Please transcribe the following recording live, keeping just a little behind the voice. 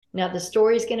Now, the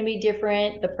story is going to be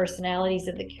different. The personalities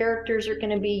of the characters are going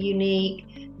to be unique,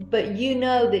 but you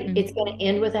know that Mm. it's going to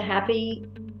end with a happy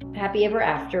ever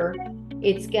after.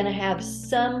 It's going to have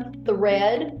some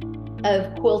thread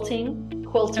of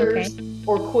quilters, Okay.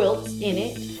 or quilts in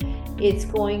it. It's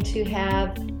going to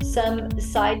have some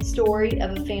side story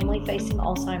of a family facing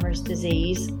Alzheimer's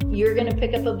disease. You're going to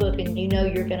pick up a book and you know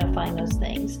you're going to find those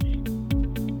things.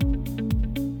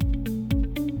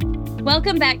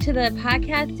 Welcome back to the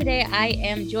podcast. Today, I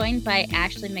am joined by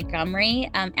Ashli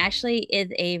Montgomery. Ashli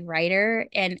is a writer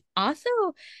and also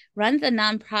runs a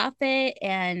nonprofit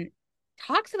and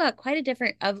talks about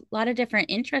a lot of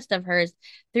different interests of hers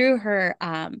through her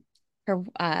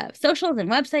socials and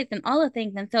websites and all the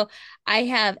things. And so I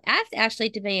have asked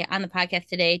Ashli to be on the podcast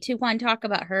today to one talk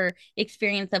about her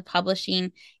experience of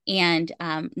publishing and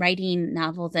writing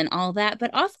novels and all that,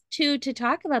 but also to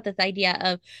talk about this idea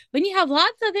of when you have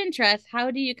lots of interests,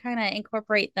 how do you kind of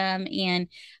incorporate them and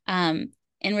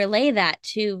relay that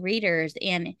to readers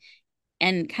and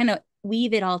kind of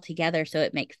weave it all together so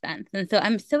it makes sense. And so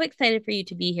I'm so excited for you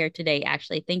to be here today,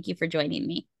 Ashli. Thank you for joining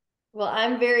me. Well,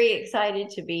 I'm very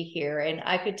excited to be here, and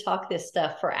I could talk this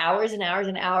stuff for hours and hours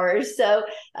and hours. So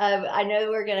I know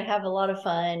we're going to have a lot of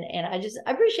fun, and I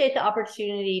appreciate the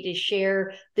opportunity to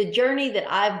share the journey that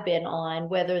I've been on,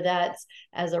 whether that's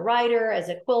as a writer, as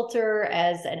a quilter,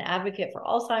 as an advocate for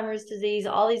Alzheimer's disease,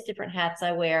 all these different hats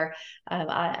I wear.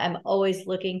 I'm always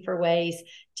looking for ways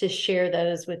to share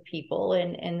those with people,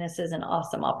 and this is an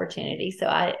awesome opportunity. So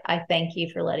I thank you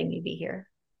for letting me be here.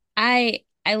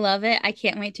 I love it. I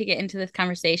can't wait to get into this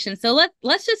conversation. So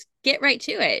let's just get right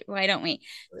to it. Why don't we?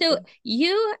 So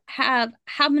you have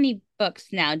how many books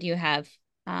now do you have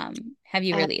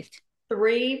you I have released?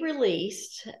 three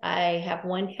released. I have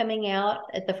one coming out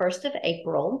at the 1st of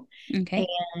April, Okay.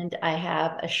 and I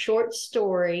have a short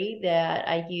story that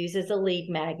I use as a lead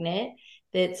magnet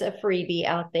that's a freebie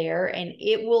out there, and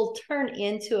it will turn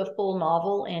into a full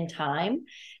novel in time.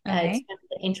 It's Okay. kind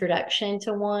of the introduction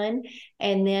to one.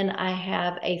 And then I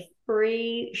have a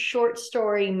free short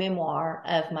story memoir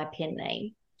of my pen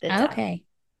name that's out. Okay.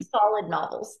 Solid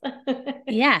novels.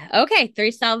 Yeah. Okay.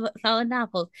 Three solid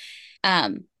novels.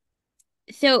 Um,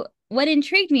 so what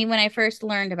intrigued me when I first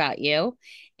learned about you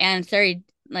and started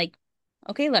like,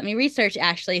 okay, let me research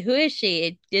Ashli. Who is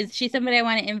she? Is she somebody I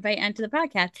want to invite onto the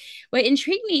podcast? What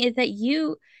intrigued me is that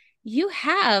you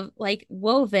have like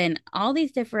woven all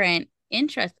these different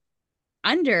interests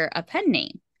under a pen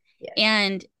name. Yes.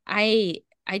 And I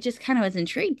just kind of was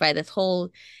intrigued by this whole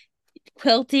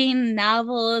quilting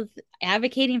novels,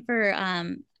 advocating for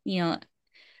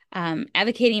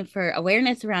advocating for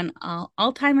awareness around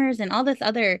Alzheimer's and all these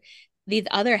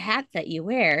other hats that you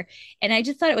wear. And I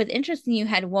just thought it was interesting you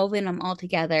had woven them all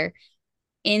together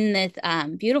in this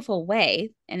beautiful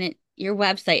way. And your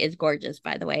website is gorgeous,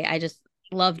 by the way. I just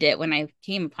loved it when I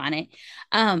came upon it.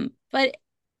 But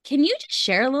can you just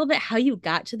share a little bit how you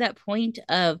got to that point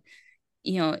of,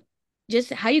 you know,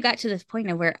 just how you got to this point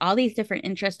of where all these different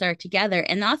interests are together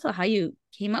and also how you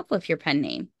came up with your pen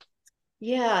name?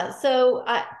 Yeah, so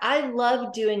I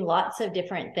love doing lots of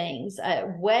different things.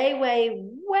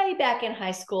 Way back in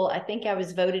high school, I think I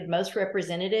was voted most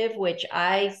representative, which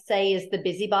I say is the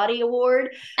Busybody Award,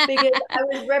 because I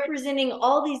was representing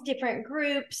all these different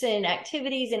groups and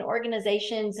activities and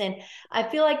organizations. And I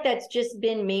feel like that's just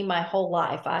been me my whole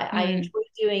life. I Mm, enjoy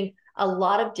doing a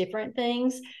lot of different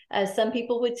things. Some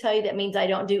people would tell you that means I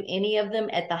don't do any of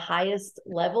them at the highest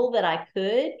level that I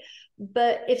could.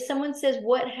 But if someone says,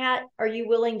 "What hat are you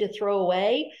willing to throw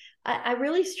away?" I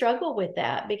really struggle with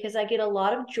that because I get a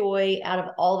lot of joy out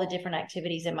of all the different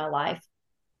activities in my life.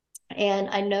 And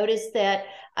I noticed that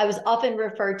I was often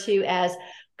referred to as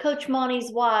Coach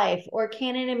Monty's wife, or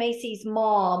Cannon and Macy's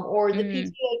mom, or the mm,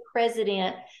 PTA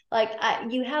president. Like,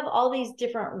 you have all these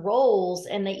different roles,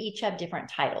 and they each have different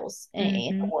titles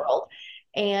in the mm-hmm, world.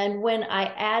 And when I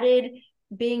added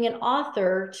being an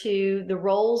author to the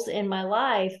roles in my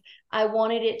life, I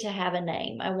wanted it to have a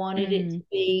name. I wanted it to mm,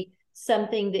 be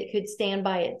something that could stand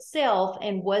by itself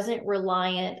and wasn't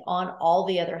reliant on all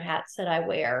the other hats that I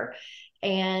wear.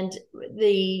 And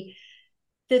the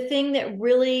the thing that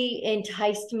really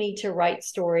enticed me to write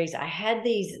stories, I had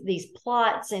these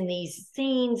plots and these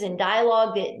scenes and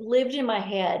dialogue that lived in my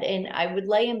head, and I would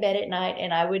lay in bed at night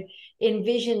and I would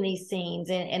envision these scenes,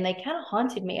 and they kind of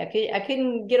haunted me. I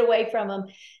couldn't get away from them.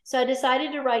 So I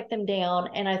decided to write them down,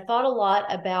 and I thought a lot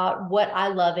about what I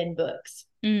love in books.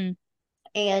 mm,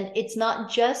 And it's not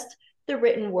just the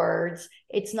written words,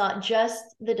 it's not just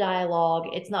the dialogue,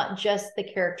 it's not just the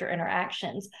character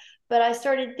interactions. But I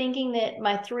started thinking that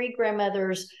my three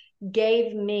grandmothers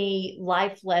gave me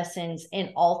life lessons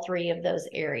in all three of those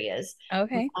areas.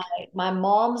 Okay. My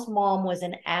mom's mom was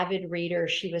an avid reader.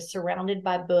 She was surrounded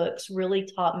by books, really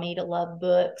taught me to love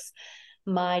books.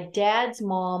 My dad's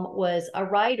mom was a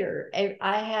writer.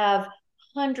 I have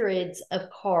hundreds of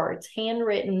cards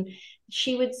handwritten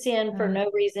she would send for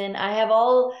no reason. I have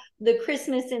all the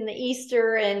Christmas and the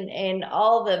Easter and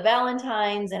all the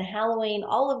Valentines and Halloween,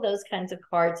 all of those kinds of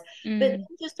cards, but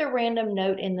just a random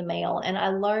note in the mail. And I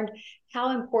learned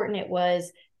how important it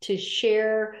was to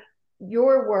share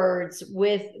your words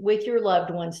with your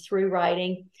loved ones through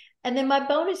writing. And then my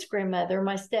bonus grandmother,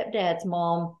 my stepdad's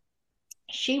mom,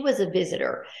 she was a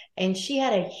visitor and she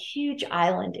had a huge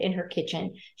island in her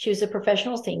kitchen. She was a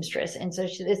professional seamstress. And so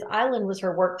this island was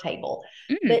her work table.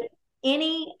 But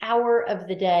any hour of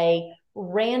the day,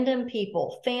 random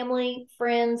people, family,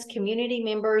 friends, community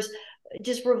members,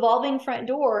 just revolving front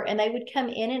door, and they would come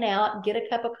in and out, get a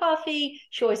cup of coffee.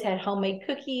 She always had homemade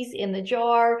cookies in the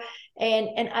jar.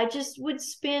 And I just would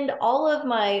spend all of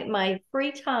my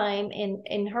free time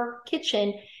in her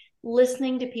kitchen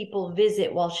listening to people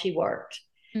visit while she worked.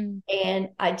 And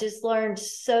I just learned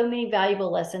so many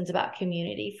valuable lessons about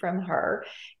community from her.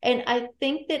 And I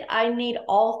think that I need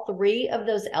all three of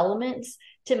those elements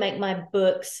to make my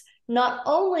books not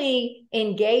only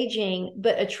engaging,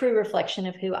 but a true reflection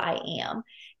of who I am.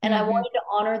 And I wanted to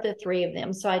honor the three of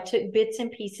them. So I took bits and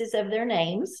pieces of their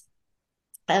names.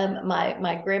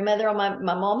 My grandmother on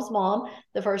my mom's mom,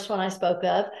 the first one I spoke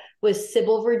of, was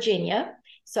Sybil Virginia.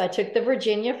 So I took the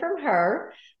Virginia from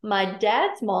her. My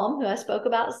dad's mom, who I spoke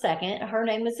about second, her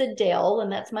name is Adele,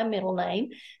 and that's my middle name.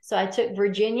 So I took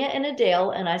Virginia and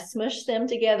Adele, and I smushed them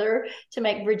together to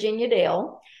make Virginia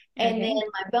Dale. And then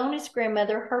my bonus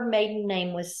grandmother, her maiden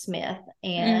name was Smith,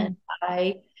 and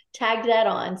I tagged that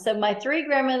on. So my three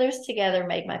grandmothers together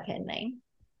made my pen name.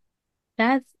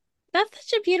 That's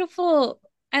such a beautiful,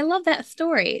 I love that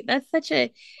story. That's such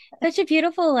a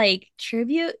beautiful like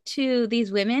tribute to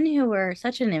these women who were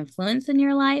such an influence in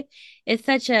your life. It's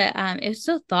such a it's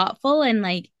so thoughtful and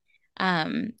like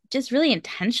just really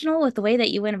intentional with the way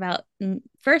that you went about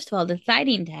first of all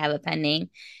deciding to have a pen name,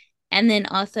 and then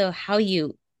also how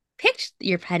you picked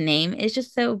your pen name is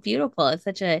just so beautiful. It's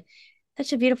such a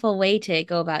beautiful way to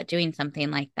go about doing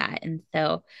something like that. And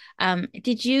so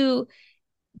did you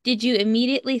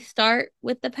immediately start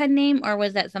with the pen name, or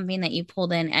was that something that you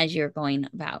pulled in as you're going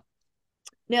about?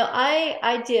 No,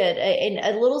 I did, and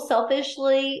a little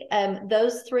selfishly,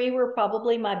 those three were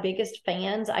probably my biggest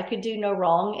fans. I could do no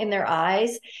wrong in their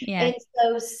eyes, Yeah. and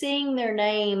so seeing their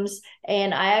names,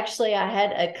 and I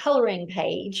had a coloring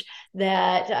page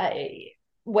that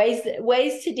ways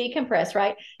to decompress,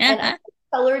 right? And I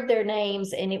colored their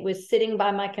names, and it was sitting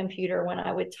by my computer when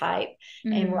I would type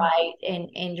and write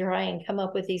and try and come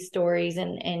up with these stories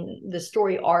and the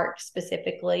story arc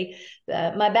specifically.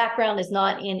 My background is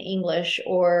not in English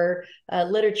or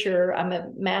literature. I'm a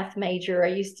math major. I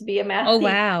used to be a math Oh,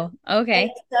 teacher. wow. And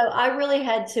Okay. so I really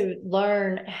had to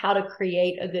learn how to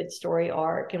create a good story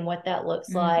arc and what that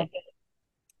looks like,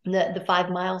 the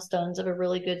 5 milestones of a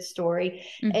really good story.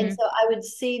 And so I would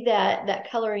see that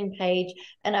coloring page,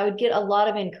 and I would get a lot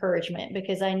of encouragement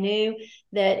because I knew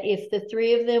that if the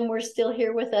three of them were still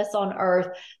here with us on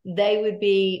earth, they would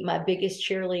be my biggest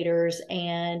cheerleaders.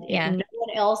 And if Yeah. no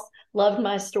one else loved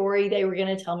my story, they were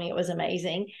going to tell me it was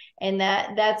amazing. And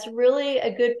that's really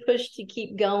a good push to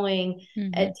keep going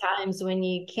at times when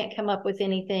you can't come up with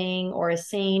anything or a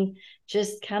scene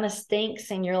just kind of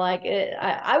stinks and you're like,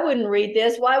 I wouldn't read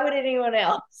this. Why would anyone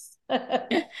else?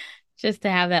 Just to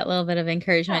have that little bit of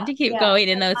encouragement to keep Yeah. going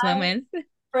in those moments.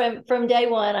 From day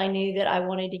one, I knew that I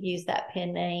wanted to use that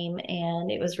pen name, and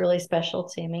it was really special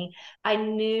to me. I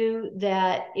knew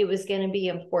that it was going to be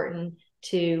important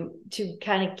to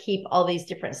kind of keep all these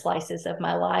different slices of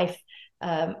my life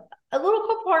a little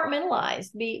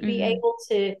compartmentalized, be able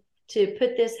to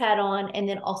put this hat on and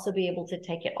then also be able to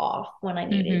take it off when I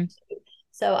needed to.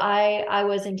 So I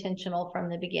was intentional from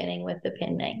the beginning with the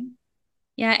pen name.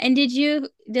 Yeah. And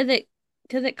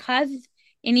does it cause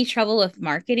any trouble with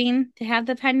marketing to have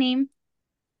the pen name?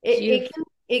 It, Do you,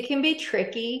 it can be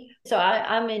tricky. So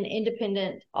I'm an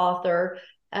independent author,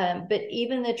 but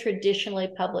even the traditionally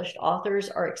published authors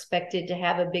are expected to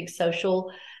have a big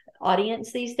social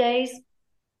audience these days.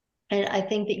 And I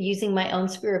think that using my own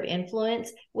sphere of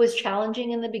influence was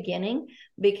challenging in the beginning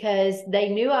because they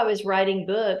knew I was writing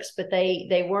books, but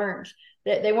they weren't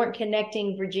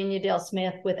connecting Virginia Dale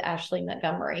Smith with Ashli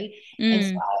Montgomery. And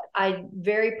so I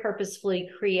very purposefully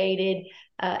created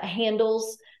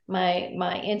handles. My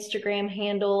Instagram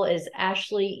handle is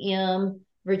Ashli M.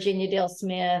 Virginia Dale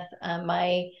Smith.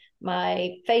 My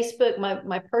my Facebook,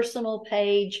 my personal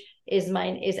page is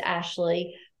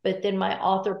Ashli, but then my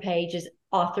author page is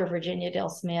author Virginia Dale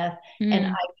Smith. And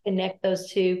I connect those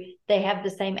two. They have the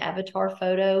same avatar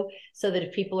photo so that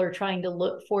if people are trying to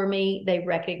look for me, they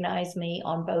recognize me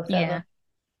on both of them. Yeah.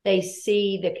 They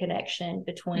see the connection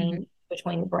between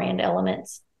the brand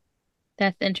elements.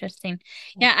 That's interesting.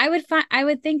 Yeah, I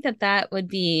would think that that would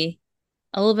be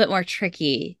a little bit more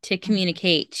tricky to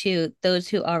communicate to those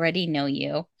who already know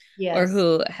you or Yes.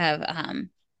 who have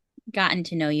gotten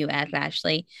to know you as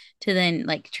Ashli to then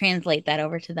like translate that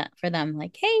over to that for them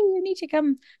like, hey, you need to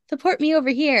come support me over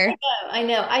here. I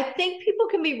know. I think people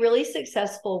can be really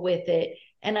successful with it.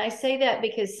 And I say that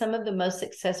because some of the most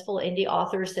successful indie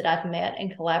authors that I've met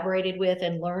and collaborated with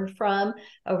and learned from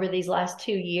over these last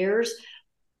 2 years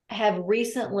have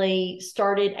recently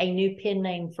started a new pen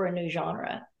name for a new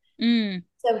genre. Mm,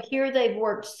 So here they've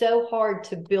worked so hard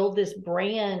to build this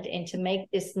brand and to make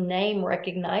this name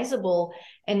recognizable,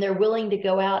 and they're willing to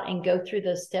go out and go through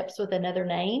those steps with another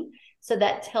name. So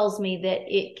that tells me that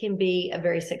it can be a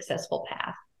very successful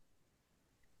path.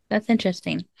 that's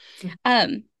interesting.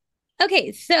 Um,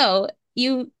 okay, so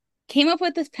you came up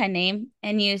with this pen name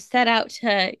and you set out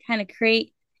to kind of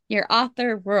create your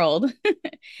author world.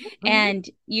 Mhm. And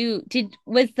you did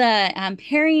was the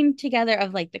pairing together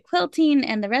of like the quilting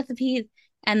and the recipes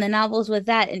and the novels, was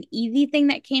that an easy thing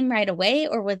that came right away,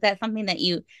 or was that something that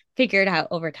you figured out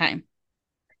over time?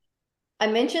 I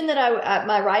mentioned that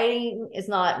my writing is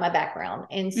not my background,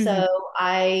 and Mm-hmm. so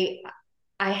I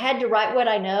had to write what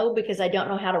I know because I don't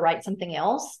know how to write something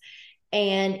else.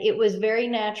 And it was very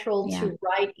natural Yeah. to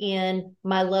write in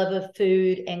my love of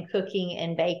food and cooking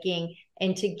and baking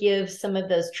and to give some of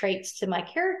those traits to my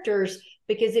characters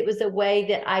because it was a way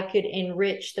that I could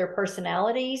enrich their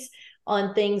personalities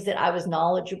on things that I was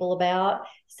knowledgeable about.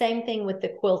 Same thing with the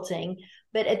quilting.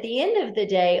 But at the end of the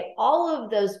day, all of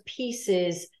those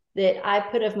pieces that I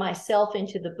put of myself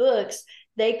into the books,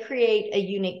 they create a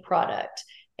unique product.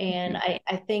 And Mm-hmm.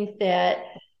 I think that,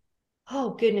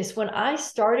 oh goodness, when I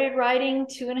started writing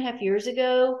 2.5 years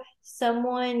ago,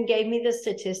 someone gave me the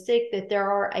statistic that there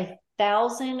are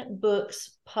 1,000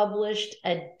 books published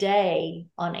a day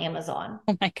on Amazon.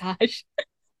 Oh my gosh.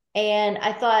 And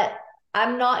I thought,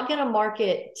 I'm not going to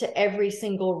market to every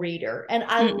single reader. And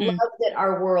I love Mm-mm. that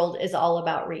our world is all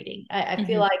about reading. I feel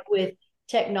Mm-hmm. like with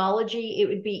technology, it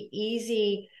would be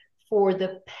easy for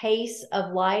the pace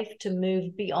of life to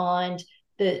move beyond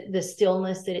the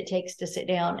stillness that it takes to sit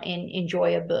down and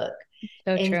enjoy a book.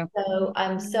 So And true. so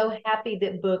I'm so happy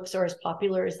that books are as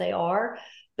popular as they are,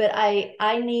 but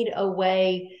I need a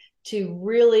way to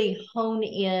really hone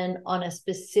in on a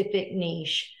specific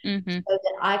niche Mm-hmm. so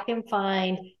that I can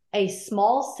find a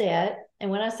small set.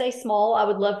 And when I say small, I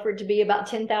would love for it to be about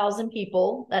 10,000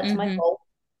 people. That's my Mm-hmm. goal,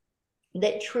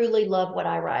 that truly love what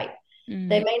I write. Mm-hmm.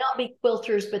 They may not be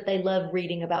quilters, but they love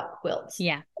reading about quilts.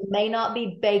 Yeah. They may not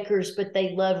be bakers, but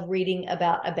they love reading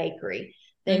about a bakery.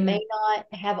 They Mm-hmm. may not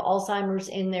have Alzheimer's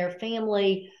in their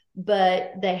family,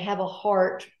 but they have a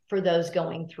heart for those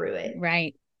going through it.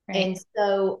 Right. Right. And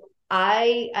so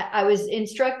I was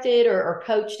instructed or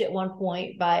coached at one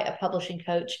point by a publishing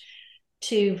coach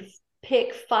to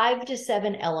pick 5 to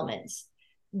 7 elements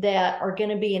that are going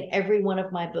to be in every one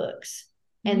of my books.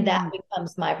 And that Mm.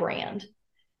 becomes my brand.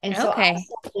 And so I Okay.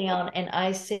 sat down and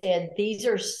I said, these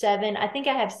are 7, I think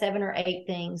I have 7 or 8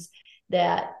 things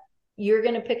that you're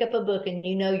going to pick up a book and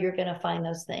you're going to find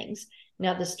those things.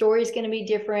 Now, the story is going to be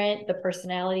different. The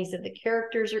personalities of the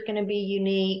characters are going to be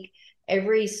unique.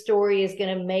 Every story is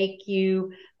going to make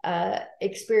you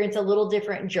experience a little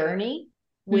different journey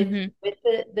with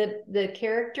Mm-hmm. the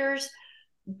characters,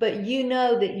 but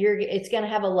that it's going to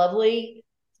have a lovely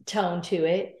tone to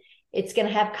it. It's going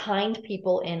to have kind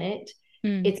people in it.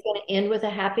 Mm. It's going to end with a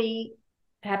happy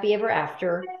ever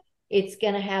after. It's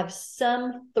going to have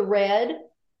some thread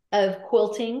of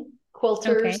quilters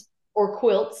Okay. or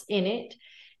quilts in it.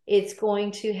 It's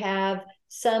going to have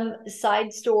some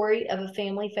side story of a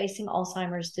family facing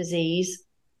Alzheimer's disease.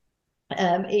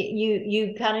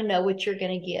 You kind of know what you're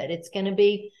going to get. It's going to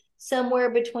be somewhere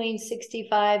between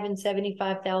 65 and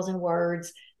 75,000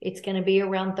 words. It's going to be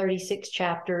around 36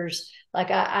 chapters. Like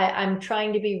I'm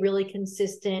trying to be really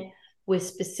consistent with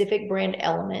specific brand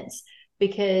elements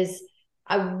because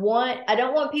I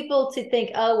don't want people to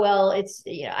think, oh, well,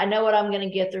 I know what I'm going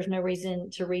to get. There's no reason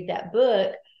to read that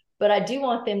book. But I do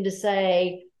want them to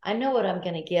say, I know what I'm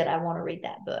going to get. I want to read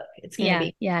that book. It's going to Yeah.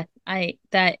 be. Yeah.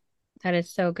 That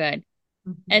is so good.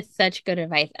 Mhm. It's such good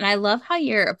advice. And I love how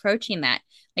you're approaching that,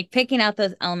 like picking out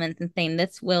those elements and saying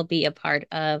this will be a part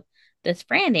of this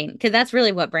branding. Because that's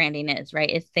really what branding is, right?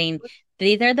 It's saying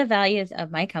these are the values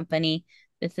of my company.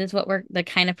 this is what we're the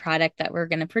kind of product that we're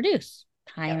going to produce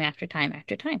time Yep. after time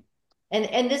after time.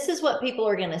 And this is what people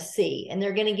are going to see, and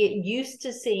they're going to get used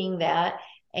to seeing that.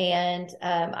 And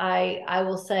I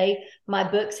will say my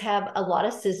books have a lot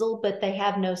of sizzle, but they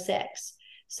have no sex.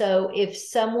 So if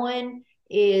someone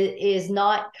is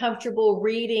not comfortable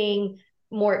reading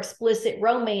more explicit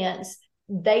romance,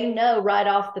 they know right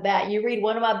off the bat. You read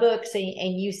one of my books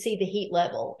and you see the heat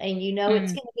level, and you know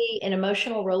it's Mm, going to be an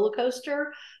emotional roller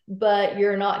coaster, but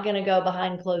you're not going to go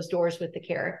behind closed doors with the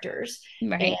characters.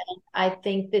 And right. I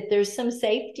think that there's some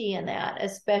safety in that,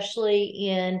 especially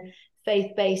in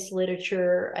faith-based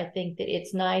literature. I think that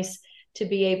it's nice to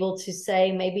be able to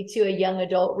say maybe to a young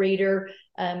adult reader,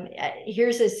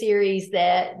 here's a series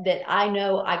that I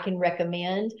know I can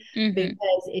recommend Hmm.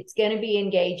 because it's going to be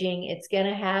engaging. It's going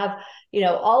to have,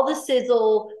 all the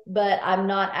sizzle, but I'm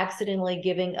not accidentally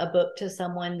giving a book to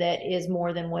someone that is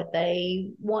more than what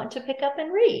they want to pick up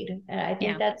and read. And I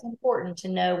think Yeah. that's important to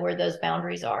know where those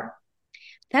boundaries are.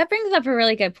 That brings up a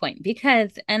really good point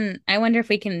because, and I wonder if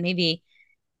we can maybe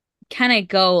kind of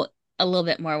go a little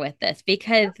bit more with this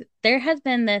because there has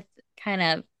been this kind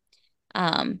of,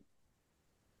 um,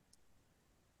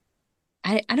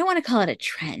 I don't want to call it a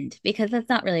trend because that's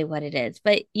not really what it is,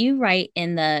 but you write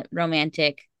in the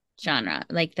romantic genre,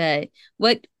 like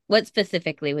what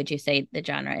specifically would you say the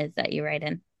genre is that you write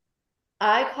in?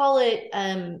 I call it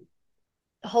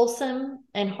wholesome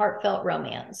and heartfelt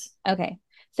romance. Okay.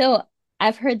 So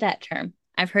I've heard that term.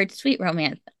 I've heard sweet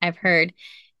romance. I've heard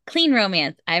clean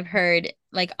romance. I've heard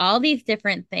like all these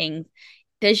different things.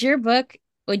 Does your book,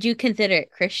 would you consider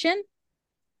it Christian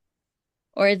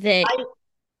or is it I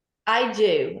I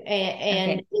do,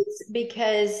 and okay? it's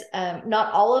because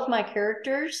not all of my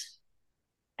characters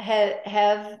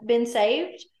have been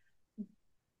saved,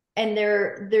 and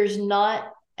there's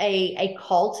not a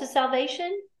call to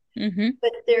salvation, Mm-hmm.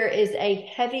 but there is a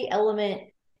heavy element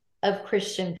of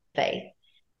Christian faith.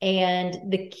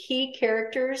 And the key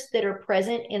characters that are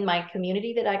present in my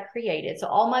community that I created. So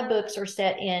all my books are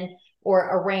set in or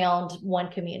around one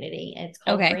community, and it's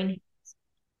called Okay. Green.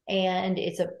 And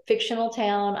it's a fictional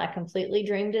town. I completely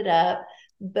dreamed it up,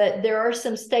 but there are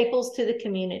some staples to the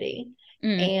community.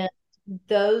 Mm, And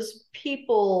those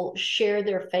people share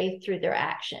their faith through their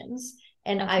actions.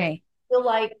 And I okay. feel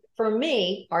like for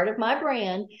me, part of my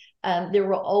brand, there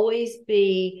will always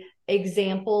be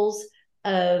examples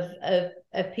of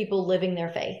people living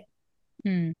their faith.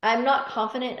 Mm, I'm not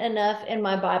confident enough in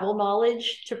my Bible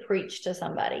knowledge to preach to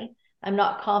somebody. I'm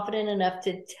not confident enough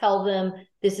to tell them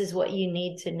this is what you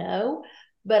need to know.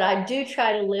 But I do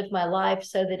try to live my life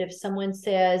so that if someone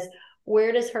says,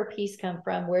 where does her peace come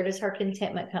from? Where does her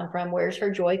contentment come from? Where's her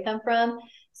joy come from?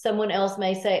 Someone else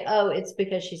may say, oh, it's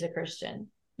because she's a Christian.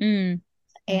 mm, mm.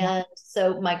 And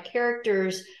so my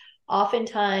characters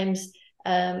oftentimes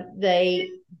they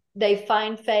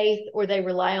find faith or they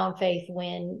rely on faith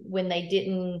when they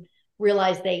didn't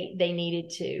realize they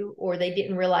needed to, or they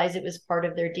didn't realize it was part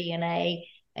of their DNA.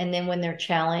 And then when they're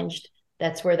challenged,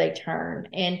 that's where they turn.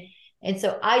 And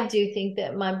so I do think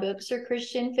that my books are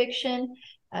Christian fiction.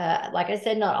 Like I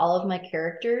said, not all of my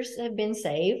characters have been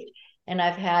saved, and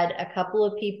I've had a couple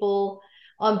of people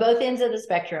on both ends of the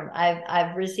spectrum.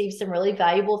 I've received some really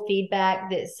valuable feedback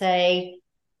that say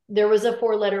there was a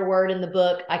four-letter word in the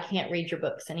book. I can't read your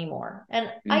books anymore.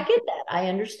 And I Mm. get that. I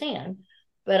understand.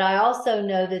 But I also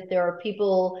know that there are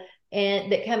people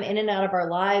that come in and out of our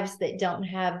lives that don't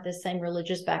have the same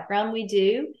religious background we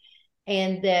do.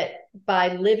 And that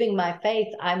by living my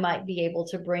faith, I might be able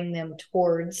to bring them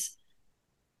towards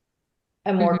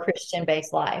a more Mhm. Christian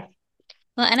based life.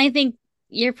 Well, and I think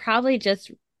you're probably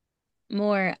just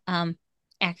more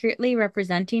accurately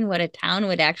representing what a town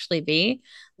would actually be.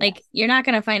 Like Yes. you're not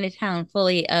going to find a town full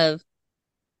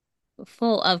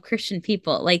of Christian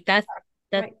people. Like that's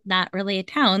Right. not really a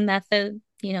town. That's a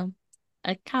Sure.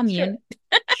 commune.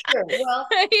 Sure. Well,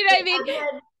 You know what I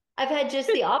mean? I've had just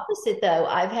the opposite though.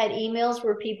 I've had emails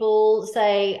where people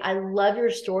say, I love your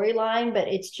storyline, but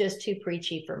it's just too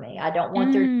preachy for me. I don't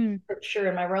want there to be Mm, scripture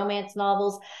in my romance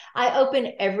novels. I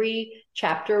open every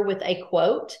chapter with a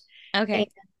quote, and okay.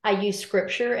 I use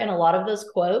scripture in a lot of those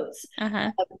quotes.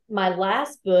 Uh-huh. My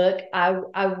last book, I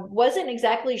wasn't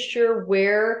exactly sure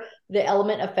where the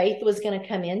element of faith was going to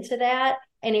come into that.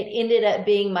 And it ended up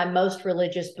being my most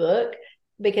religious book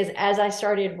because as I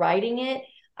started writing it,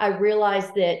 I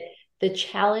realized that the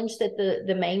challenge that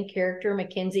the main character,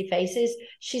 Mackenzie, faces,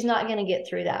 she's not going to get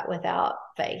through that without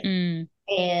faith. Mm,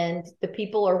 And the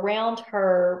people around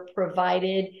her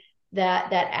provided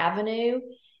that avenue,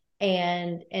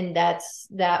 and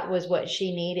that was what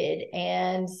she needed.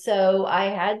 And so I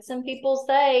had some people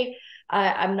say,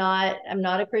 I'm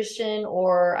not a Christian,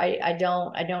 or I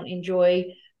don't enjoy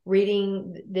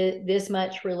reading this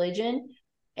much religion.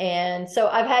 And so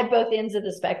I've had both ends of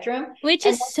the spectrum, Which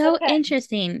and is that's so okay.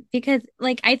 interesting because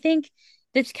like I think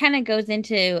this kind of goes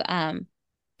into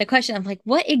the question of like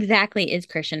what exactly is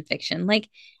Christian fiction? Like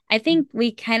I think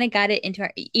we kind of got it into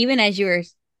our even as you were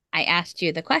I asked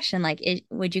you the question like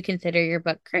would you consider your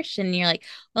book Christian? And you're like,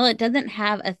 well, it doesn't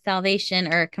have a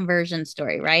salvation or a conversion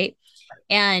story, right?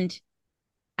 And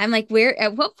I'm like, where,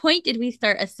 at what point did we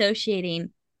start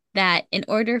associating that in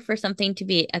order for something to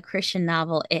be a Christian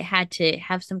novel, it had to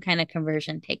have some kind of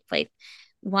conversion take place?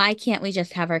 Why can't we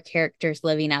just have our characters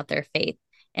living out their faith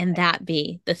and that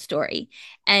be the story?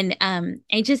 And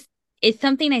I just, it's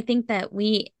something I think that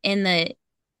we in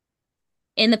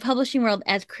the publishing world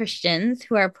as Christians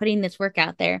who are putting this work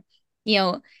out there, you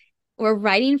know, we're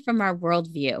writing from our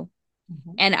worldview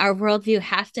Mhm. and our worldview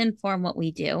has to inform what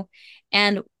we do.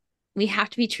 And we have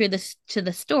to be true to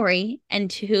the story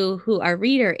and to who our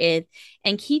reader is.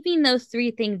 And keeping those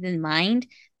three things in mind,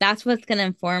 that's what's going to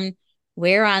inform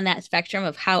where on that spectrum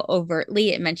of how overtly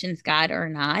it mentions God or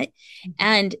not. Mhm.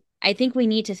 And I think we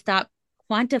need to stop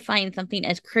quantifying something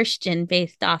as Christian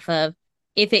based off of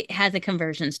if it has a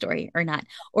conversion story or not,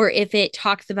 or if it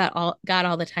talks about all God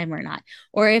all the time or not,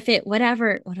 or if it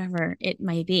whatever it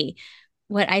may be.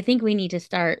 What I think we need to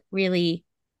start really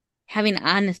having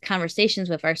honest conversations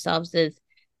with ourselves is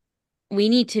we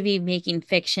need to be making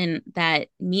fiction that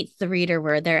meets the reader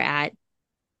where they're at,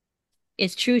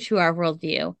 is true to our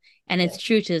worldview, and Yeah. it's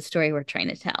true to the story we're trying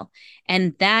to tell.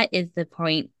 And that is the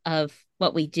point of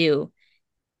what we do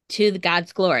to the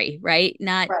God's glory, right?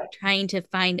 Not Right. trying to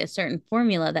find a certain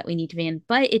formula that we need to be in.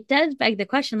 But it does beg the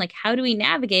question like, how do we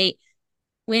navigate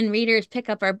when readers pick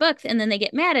up our books and then they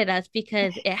get mad at us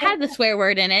because it has a swear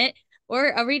word in it?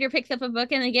 Or a reader picks up a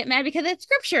book and they get mad because it's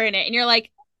scripture in it. And you're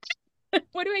like,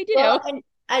 what do I do? Well,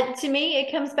 and to me, it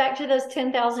comes back to those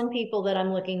 10,000 people that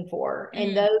I'm looking for,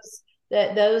 and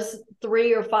Mm, those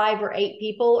 3 or 5 or 8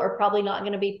 people are probably not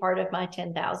going to be part of my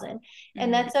 10,000, and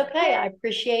mm, that's okay. I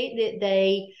appreciate that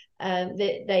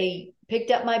they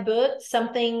picked up my book.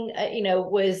 Something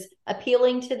was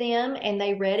appealing to them, and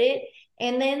they read it.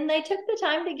 And then they took the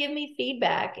time to give me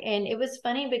feedback. And it was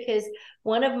funny because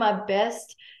one of my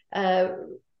best uh,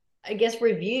 I guess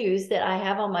reviews that I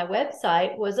have on my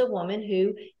website was a woman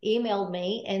who emailed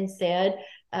me and said,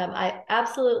 I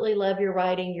absolutely love your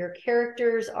writing. Your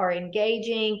characters are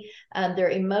engaging. Their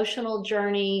emotional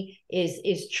journey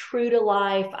is true to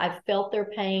life. I felt their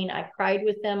pain. I cried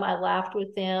with them. I laughed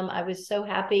with them. I was so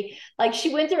happy. Like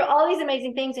she went through all these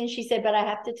amazing things, and she said, "But I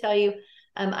have to tell you,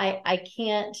 I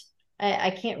can't."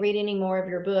 I can't read any more of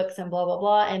your books and blah blah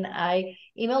blah. And I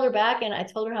emailed her back and I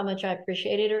told her how much I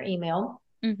appreciated her email,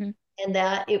 mm-hmm. and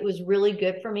that it was really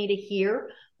good for me to hear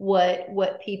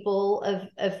what people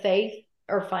of faith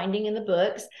are finding in the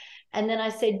books. And then I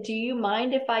said, do you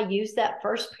mind if I use that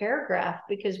first paragraph,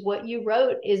 because what you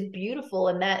wrote is beautiful,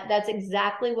 and that's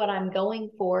exactly what I'm going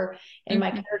for in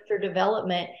my Mm-hmm. character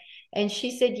development. And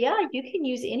she said, yeah, you can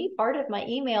use any part of my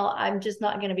email, I'm just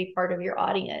not going to be part of your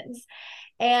audience.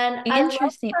 And I love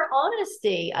Interesting. her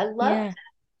honesty. I love Yeah.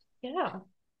 that. Yeah.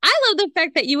 I love the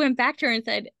fact that you went back to her and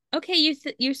said, okay,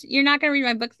 you're not going to read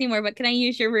my books anymore, but can I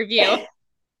use your review?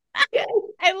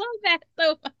 I love that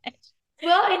so much.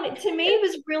 Well, and to me, it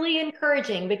was really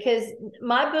encouraging because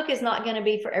my book is not going to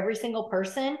be for every single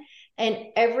person, and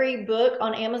every book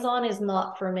on Amazon is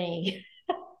not for me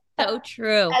So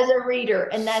true. as a reader,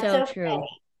 and that's So okay. true.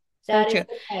 So That is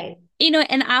true. okay.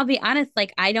 And I'll be honest,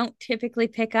 like I don't typically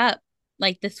pick up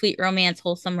like the sweet romance,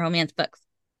 wholesome romance books.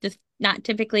 Just not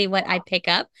typically what I pick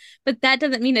up, but that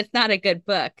doesn't mean it's not a good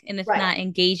book and it's Right. not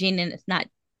engaging and it's not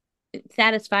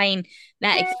satisfying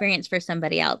that experience for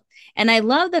somebody else. And I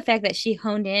love the fact that she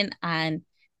honed in on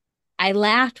I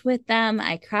laughed with them,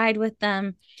 I cried with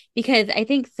them, because I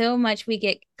think so much we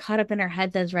get caught up in our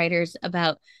heads as writers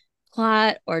about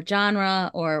plot or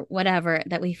genre or whatever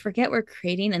that we forget we're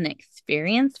creating an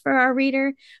experience for our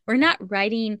reader. We're not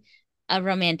writing a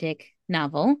romantic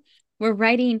novel, we're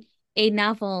writing a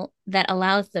novel that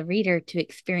allows the reader to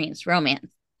experience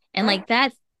romance. And Right. like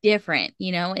that's different,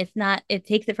 it's not, it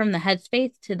takes it from the head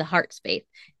space to the heart space.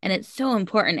 And it's so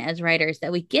important as writers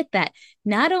that we get that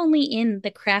not only in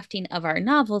the crafting of our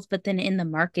novels, but then in the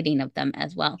marketing of them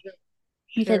as well.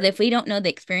 Because Sure. if we don't know the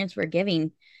experience we're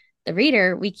giving the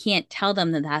reader, we can't tell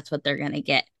them that that's what they're going to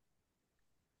get.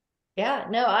 Yeah,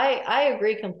 no, I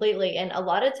agree completely. And a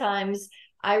lot of times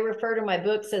I refer to my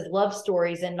books as love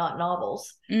stories and not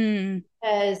novels, Mm,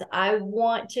 because I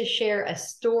want to share a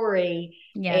story,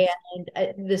 yes.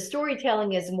 and the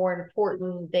storytelling is more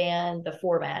important than the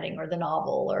formatting or the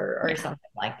novel or Yeah.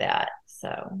 something like that.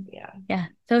 So, yeah. Yeah.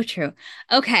 So true.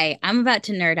 Okay. I'm about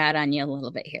to nerd out on you a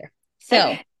little bit here. So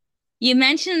Okay. you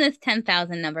mentioned this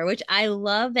 10,000 number, which I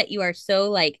love that you are so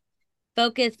like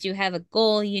focused. You have a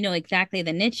goal. You know exactly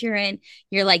the niche you're in.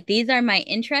 You're like, these are my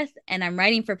interests, and I'm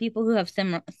writing for people who have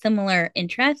similar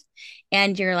interests.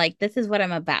 And you're like, this is what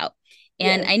I'm about.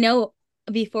 And Yes. I know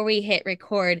before we hit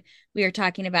record, we were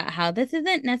talking about how this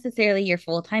isn't necessarily your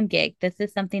full-time gig. This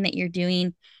is something that you're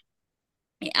doing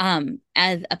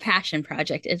as a passion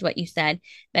project, is what you said,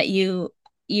 that you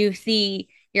see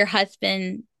your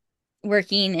husband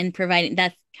working and providing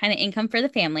that's kind of income for the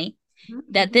family,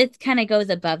 that Mm-hmm. this kind of goes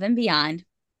above and beyond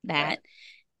Right. that,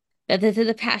 that this is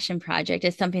a passion project,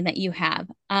 is something that you have.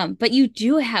 But you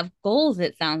do have goals,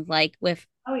 it sounds like, with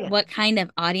Oh, yeah. what kind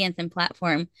of audience and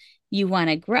platform you want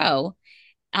to grow.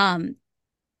 Um,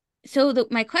 so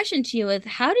my question to you is,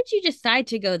 how did you decide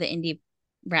to go the indie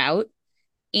route?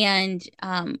 And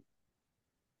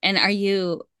are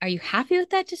you happy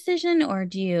with that decision, or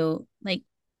do you like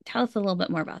tell us a little bit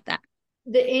more about that?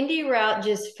 The indie route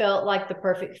just felt like the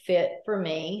perfect fit for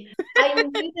me. I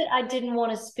knew that I didn't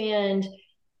want to spend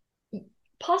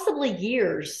possibly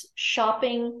years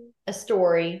shopping a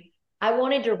story. I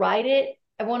wanted to write it.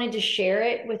 I wanted to share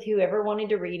it with whoever wanted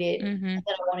to read it. Mm-hmm. And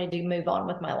then I wanted to move on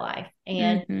with my life.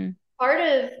 And Mm-hmm. part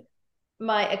of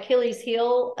my Achilles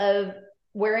heel of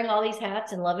wearing all these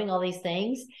hats and loving all these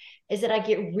things is that I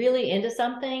get really into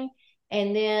something,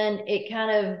 and then it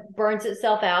kind of burns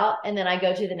itself out, and then I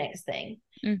go to the next thing.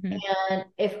 Mm-hmm. And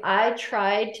if I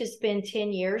tried to spend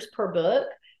 10 years per book,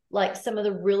 like some of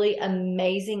the really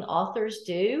amazing authors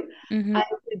do, Mm-hmm. I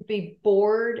would be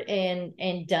bored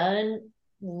and done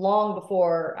long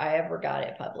before I ever got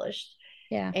it published.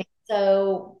 Yeah. And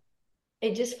so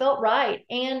it just felt right.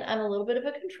 And I'm a little bit of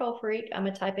a control freak. I'm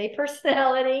a type A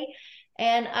personality.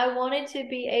 And I wanted to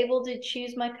be able to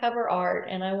choose my cover art,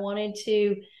 and I wanted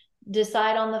to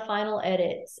decide on the final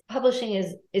edits. Publishing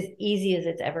is as easy as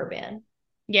it's ever been.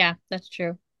 Yeah, that's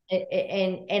true.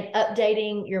 And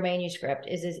updating your manuscript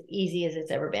is as easy as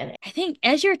it's ever been. I think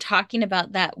as you're talking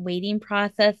about that waiting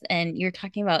process, and you're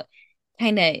talking about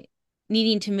kind of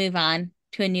needing to move on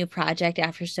to a new project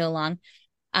after so long,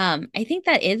 I think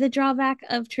that is a drawback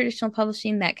of traditional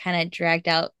publishing, that kind of dragged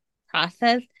out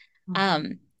process. Mhm.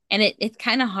 Um, and it's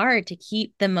kind of hard to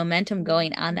keep the momentum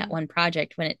going on that one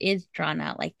project when it is drawn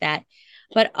out like that.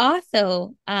 But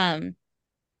also,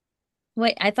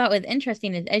 what I thought was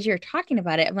interesting is, as you're talking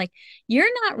about it, I'm like, you're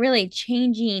not really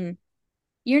changing,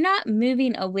 you're not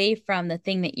moving away from the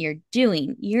thing that you're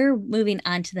doing. You're moving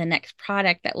on to the next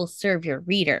product that will serve your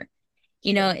reader.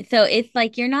 Sure. So it's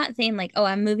like you're not saying like, oh,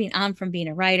 I'm moving on from being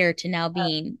a writer to now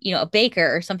being, a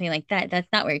baker or something like that. That's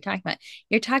not what you're talking about.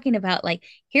 You're talking about like,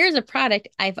 here's a product,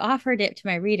 I've offered it to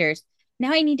my readers.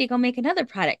 Now I need to go make another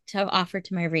product to offer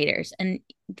to my readers, and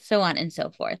so on and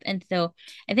so forth. And so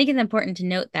I think it's important to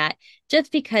note that,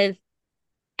 just because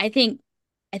I think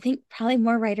I think probably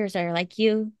more writers are like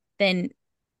you than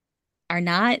are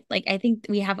not. Like, I think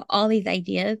we have all these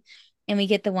ideas, and we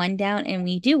get the one down, and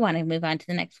we do want to move on to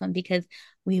the next one because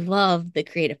we love the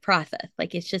creative process.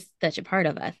 Like, it's just such a part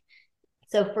of us.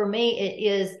 So for me, it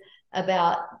is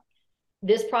about,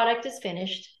 this product is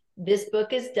finished. This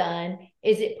book is done.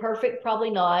 Is it perfect? Probably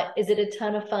not. Is it a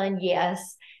ton of fun?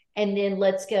 Yes. And then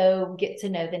let's go get to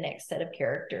know the next set of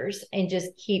characters and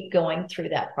just keep going through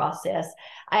that process.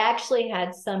 I actually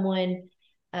had someone,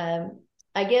 um,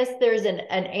 I guess there's an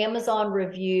Amazon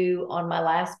review on my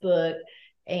last book,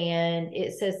 and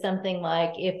it says something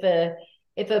like, if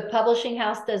a publishing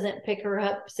house doesn't pick her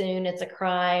up soon, it's a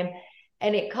crime.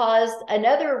 And it caused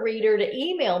another reader to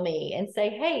email me and say,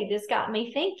 hey, this got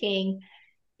me thinking,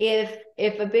 if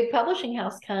a big publishing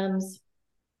house comes,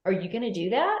 are you going to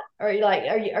do that? Or like,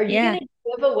 are you Yeah, going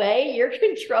to give away your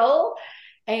control?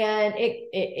 And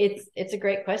it's a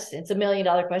great question. It's $1 million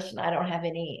question. I don't have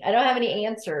any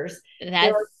answers. There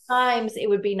that's are times it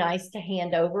would be nice to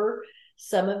hand over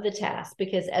some of the tasks,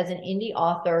 because as an indie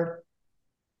author,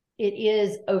 it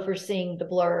is overseeing the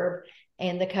blurb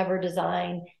and the cover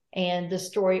design and the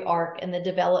story arc and the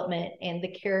development and the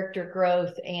character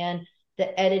growth and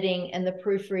the editing and the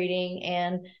proofreading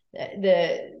and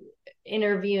the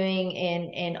interviewing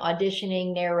and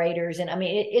auditioning narrators. And I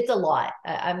mean, it's a lot.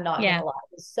 I'm not going yeah. to lie.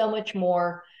 It's so much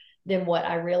more than what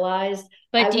I realized.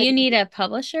 But I do would you need a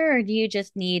publisher, or do you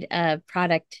just need a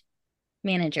product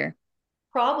manager?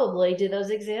 probably, do those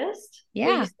exist? Will you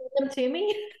Yeah. send them to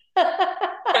me?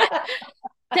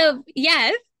 So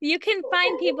yes, you can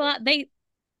find people out they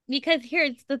because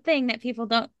here's the thing that people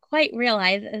don't quite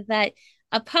realize is that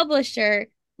a publisher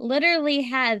literally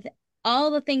has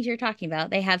all the things you're talking about.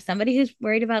 They have somebody who's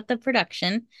worried about the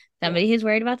production, Yeah, somebody who's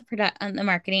worried about the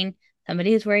marketing,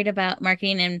 somebody who's worried about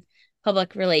marketing and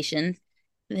public relations.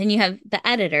 Then you have the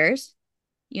editors,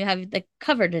 you have the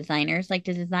cover designers, like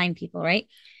the design people, right?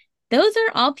 Those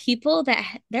are all people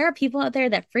that there are people out there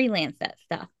that freelance that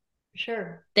stuff.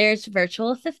 sure. There's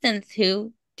virtual assistants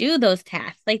who do those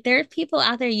tasks. Like there's people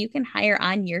out there you can hire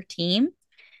on your team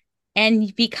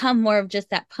and become more of just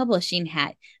that publishing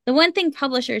hat. The one thing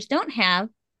publishers don't have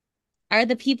are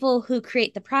the people who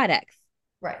create the products,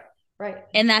 Right, right.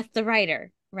 and that's the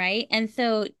writer, right? And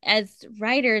so as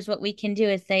writers, what we can do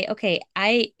is say, okay,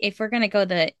 I if we're going to go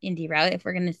the indie route, if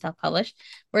we're going to self-publish,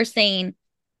 we're saying,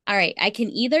 all right, I can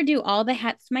either do all the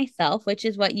hats myself, which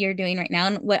is what you're doing right now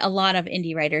and what a lot of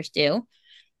indie writers do.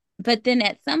 But then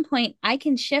at some point, I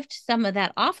can shift some of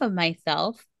that off of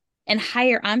myself and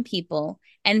hire on people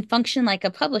and function like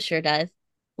a publisher does,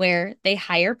 where they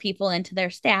hire people into their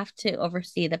staff to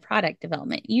oversee the product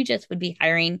development. You just would be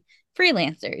hiring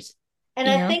freelancers, And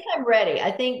you I know? think I'm ready.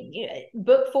 I think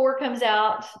book four comes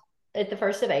out at the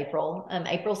 1st of April,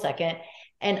 April 2nd.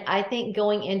 And I think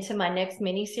going into my next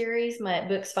mini series, my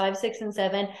books five, six, and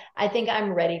seven, I think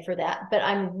I'm ready for that. But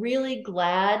I'm really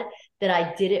glad that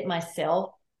I did it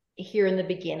myself here in the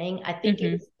beginning. I think it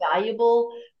Mm-hmm. was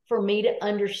valuable for me to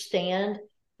understand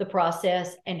the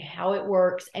process and how it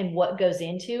works and what goes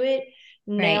into it.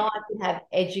 Now Right. I can have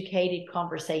educated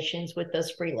conversations with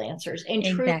those freelancers and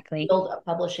truly Exactly. build a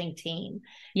publishing team.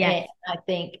 Yes. And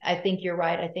I think you're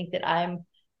right. I think that I'm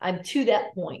to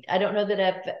that point. I don't know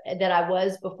that I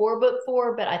was before book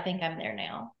four, but I think I'm there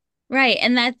now. Right.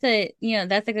 And that's a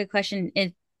good question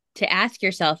is to ask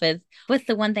yourself is what's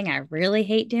the one thing I really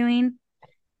hate doing?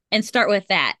 And start with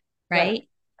that, Right. right?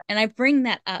 And I bring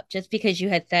that up just because you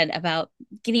had said about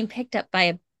getting picked up by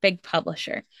a big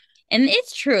publisher. And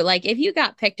it's true. Like if you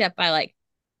got picked up by like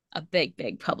a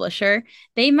big publisher,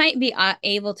 they might be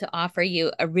able to offer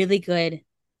you a really good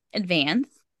advance,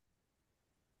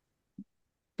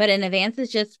 but an advance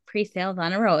is just pre-sales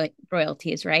on a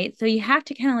royalties, right? So you have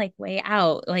to kind of like weigh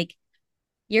out like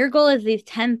your goal is these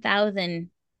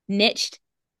 10,000 niched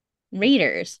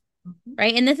readers, Mhm.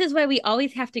 right? And this is why we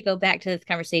always have to go back to this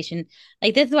conversation.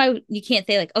 Like this is why you can't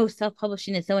say like, oh,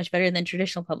 self-publishing is so much better than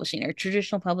traditional publishing or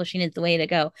traditional publishing is the way to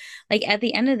go. Like at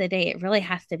the end of the day, it really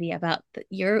has to be about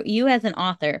you as an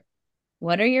author.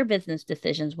 What are your business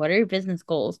decisions? What are your business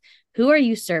goals? Who are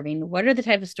you serving? What are the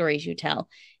type of stories you tell?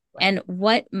 Right. And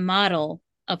what model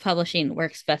of publishing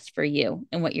works best for you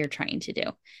and what you're trying to do?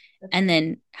 That's And right.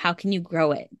 then how can you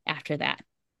grow it after that?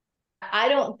 I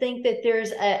don't think that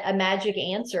there's a magic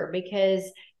answer because,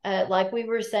 like we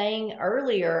were saying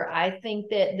earlier, I think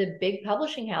that the big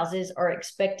publishing houses are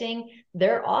expecting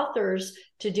their authors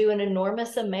to do an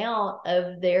enormous amount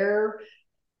of their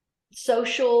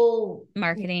social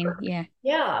Marketing, work. yeah.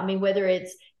 Yeah, I mean, whether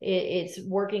it's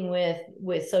working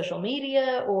with social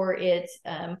media or it's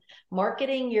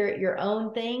marketing your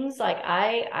own things. Like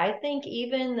I think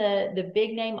even the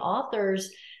big name authors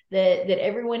that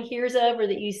everyone hears of or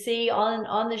that you see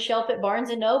on the shelf at Barnes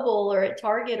and Noble or at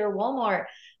Target or Walmart,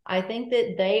 I think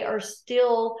that they are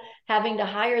still having to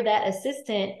hire that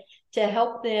assistant to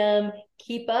help them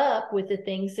keep up with the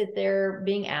things that they're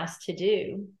being asked to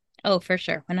do. Oh, for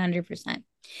sure. 100%.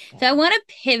 So I Yeah. want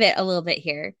to pivot a little bit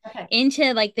here Okay.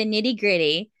 into like the nitty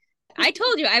gritty. I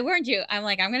told you, I warned you. I'm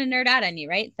like, I'm going to nerd out on you,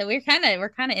 right? So we're kind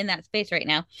of in that space right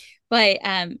now. But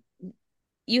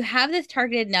you have this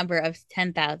targeted number of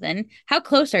 10,000. How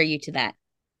close are you to that,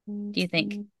 do you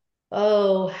think?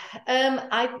 Oh,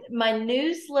 I my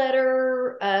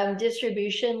newsletter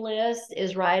distribution list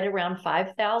is right around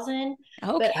 5,000,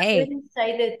 but I Okay. wouldn't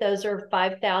say that those are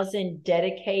 5,000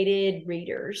 dedicated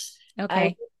readers. I would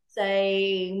Okay.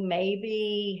 say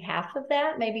maybe half of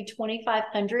that, maybe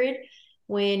 2,500.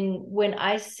 When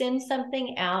I send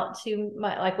something out to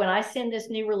my like when I send this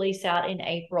new release out in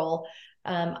April,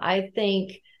 I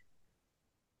think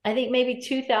maybe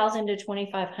 2,000 to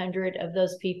 2,500 of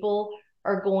those people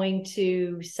are going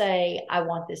to say, I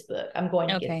want this book. I'm going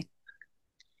to get it. Okay.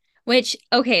 Which,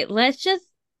 okay, let's just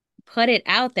put it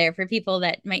out there for people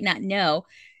that might not know.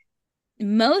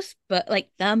 Most book, like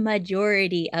the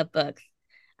majority of books,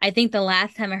 I think the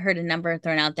last time I heard a number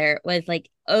thrown out there was like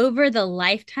over the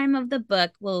lifetime of the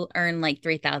book will earn like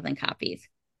 3,000 copies.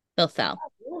 They'll sell.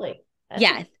 Really? That's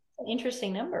Yes. an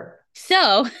interesting number.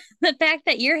 So the fact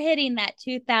that you're hitting that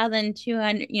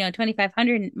 2,200,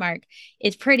 2,500 mark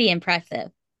is pretty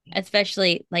impressive.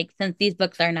 especially like since these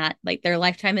books are not like their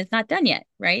lifetime is not done yet,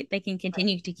 right? They can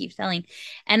continue to keep selling.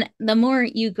 And the more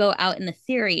you go out in the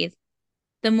series,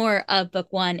 the more of book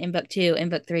one and book two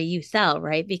and book three you sell,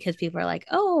 right? Because people are like,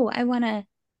 oh, I want to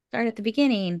start at the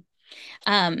beginning.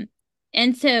 Um,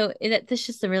 and so that's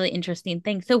just a really interesting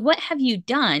thing. So what have you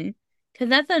done? Because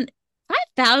that's a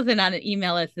 5,000 on an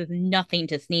email list is nothing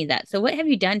to sneeze at. So what have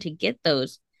you done to get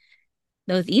those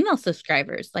email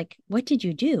subscribers? Like, what did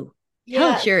you do?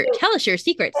 Yeah. So Tell us your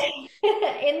secrets.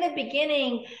 in the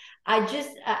beginning,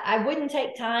 I wouldn't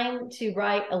take time to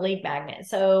write a lead magnet.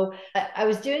 So I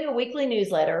was doing a weekly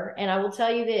newsletter, and I will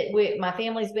tell you that my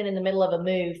family's been in the middle of a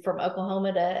move from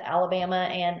Oklahoma to Alabama,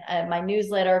 and my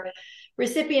newsletter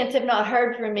recipients have not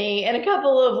heard from me in a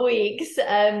couple of weeks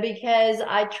because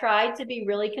I tried to be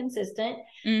really consistent.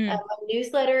 Mm, My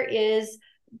newsletter is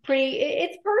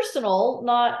it's personal,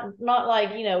 not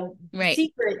like, right.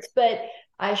 secrets, but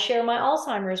I share my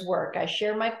Alzheimer's work. I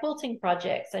share my quilting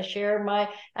projects. I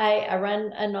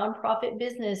run a nonprofit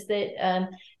business that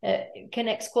uh,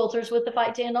 connects quilters with the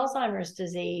fight to end Alzheimer's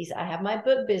disease. I have my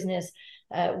book business.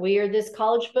 We are this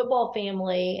college football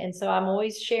family. And so I'm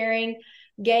always sharing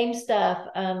game stuff.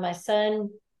 My son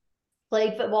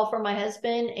played football for my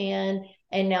husband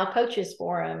and now coaches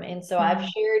for him. And so I've Mm,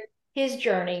 shared his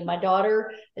journey. My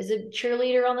daughter is a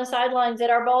cheerleader on the sidelines at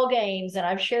our ball games, and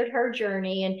I've shared her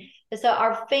journey. And so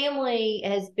our family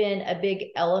has been a big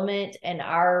element, and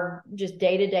our just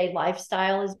day-to-day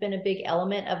lifestyle has been a big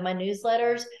element of my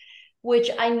newsletters,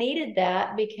 which I needed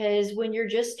that because when you're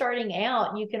just starting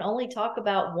out, you can only talk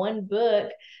about one book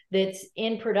that's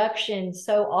in production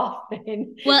so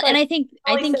often. Well, and Like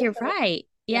I only think so you're right.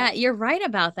 yeah. Yeah, you're right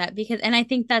about that because and I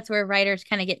think that's where writers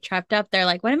kind of get trapped up. They're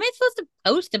like, what am I supposed to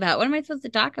post about? What am I supposed to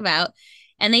talk about?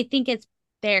 And they think it's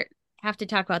they have to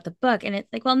talk about the book and it's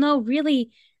like, well, no, really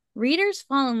readers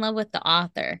fall in love with the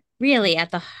author. Really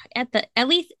at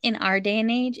least in our day and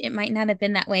age, it might not have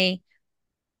been that way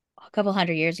a couple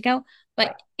hundred years ago. But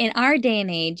Right. in our day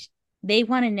and age, they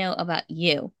want to know about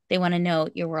you. They want to know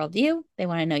your worldview. They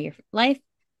want to know your life.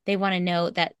 They want to know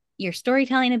that your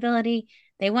storytelling ability.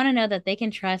 They want to know that they can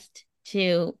trust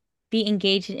to be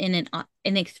engaged in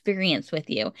an experience with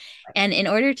you. And in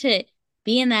order to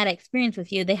be in that experience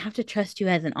with you, they have to trust you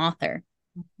as an author.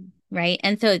 Right.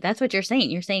 And so that's what you're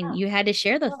saying. You're saying you had to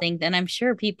share those things. And I'm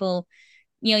sure people,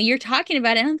 you're talking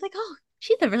about it. And I'm like, oh,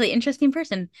 she's a really interesting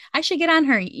person. I should get on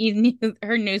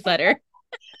her newsletter.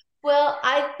 Well,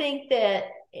 I think that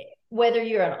whether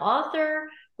you're an author,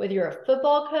 whether you're a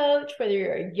football coach, whether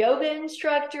you're a yoga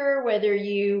instructor, whether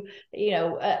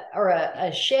are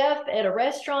a chef at a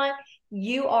restaurant,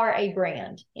 you are a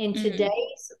brand. In Mm,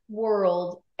 today's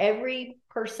world, every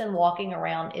person walking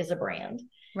around is a brand. And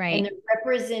right. they're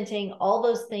representing all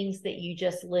those things that you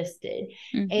just listed.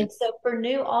 Hmm. And so, for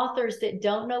new authors that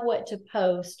don't know what to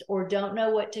post or don't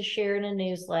know what to share in a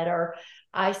newsletter,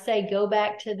 I say go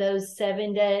back to those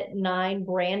 7 to 9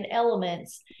 brand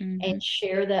elements and Hmm.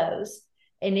 share those.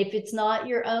 And if it's not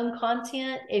your own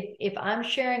content, if I'm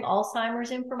sharing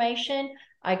Alzheimer's information,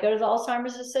 I go to the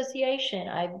Alzheimer's Association.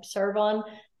 I serve on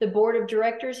the board of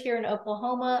directors here in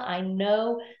Oklahoma. I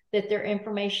know that their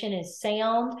information is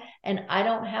sound, and I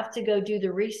don't have to go do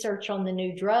the research on the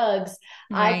new drugs.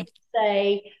 I can Right.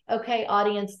 say, okay,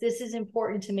 audience, this is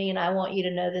important to me, and I want you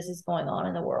to know this is going on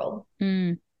in the world.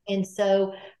 Mm, And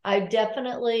so I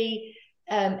definitely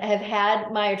have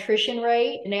had my attrition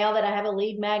rate now that I have a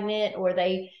lead magnet, or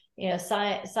they,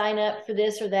 sign up for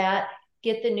this or that,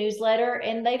 get the newsletter,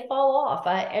 and they fall off.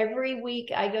 Every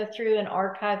week I go through and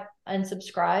archive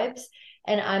unsubscribes,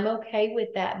 and I'm okay with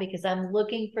that because I'm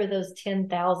looking for those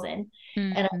 10,000.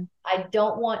 And hmm. I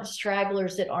don't want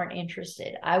stragglers that aren't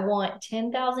interested. I want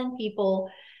 10,000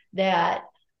 people that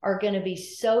are going to be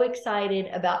so excited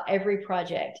about every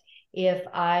project. If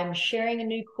I'm sharing a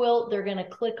new quilt, they're going to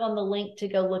click on the link to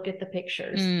go look at the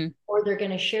pictures, Mm, or they're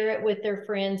going to share it with their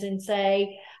friends and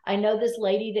say, I know this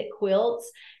lady that quilts,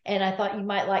 and I thought you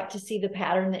might like to see the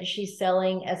pattern that she's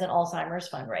selling as an Alzheimer's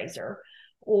fundraiser.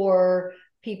 Or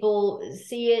people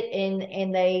see it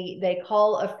and they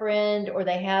call a friend, or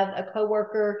they have a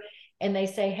coworker and they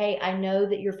say, hey, I know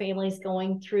that your family's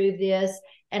going through this,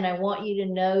 and I want you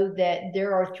to know that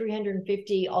there are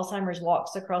 350 Alzheimer's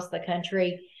walks across the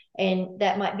country, and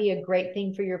that might be a great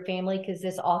thing for your family because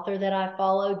this author that I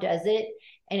follow does it,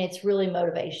 and it's really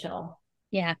motivational.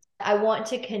 yeah. I want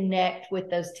to connect with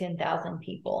those 10,000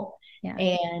 people. Yeah.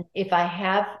 And if I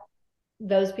have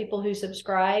those people who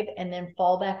subscribe and then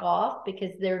fall back off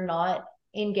because they're not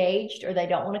engaged or they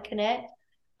don't want to connect,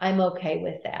 I'm okay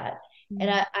with that. And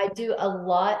Mm, I do a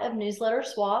lot of newsletter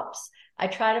swaps. I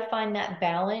try to find that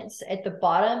balance. At the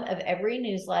bottom of every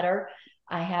newsletter,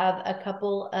 I have a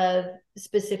couple of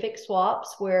specific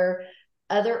swaps where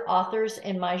other authors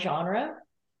in my genre,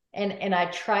 and I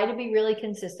try to be really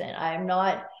consistent. I'm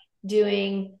not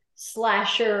doing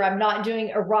slasher, I'm not doing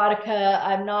erotica,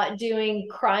 I'm not doing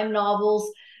crime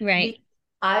novels. Right.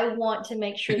 I want to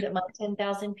make sure that my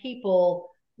 10,000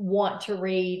 people want to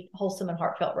read wholesome and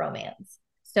heartfelt romance.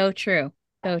 So true.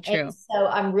 So And true. so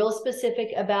I'm real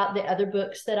specific about the other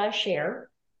books that I share.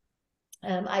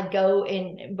 I go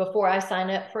in before I sign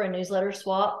up for a newsletter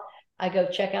swap. I go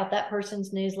check out that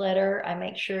person's newsletter. I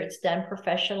make sure it's done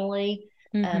professionally.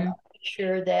 I Mm-hmm. make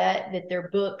sure that their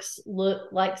books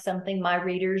look like something my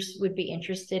readers would be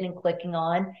interested in clicking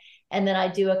on. And then I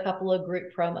do a couple of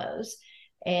group promos.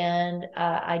 And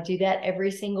I do that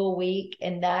every single week.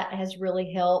 And that has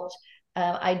really helped.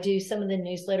 I do some of the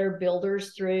newsletter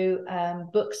builders through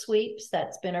book sweeps.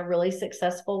 That's been a really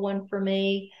successful one for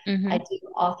me. Mm-hmm. I do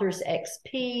Authors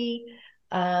XP.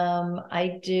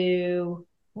 I do,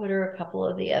 what are a couple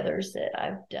of the others that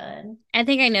I've done? I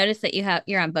think I noticed that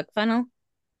you're on BookFunnel.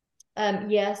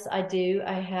 Yes, I do.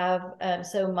 I have,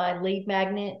 so my lead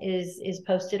magnet is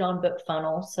posted on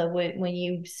BookFunnel. So when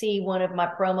you see one of my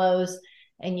promos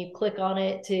and you click on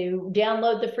it to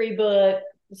download the free book,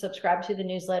 subscribe to the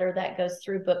newsletter, that goes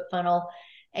through BookFunnel.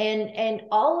 And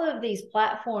all of these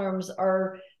platforms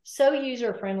are so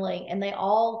user friendly and they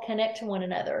all connect to one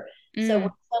another. So when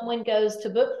someone goes to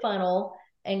BookFunnel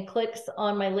and clicks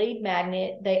on my lead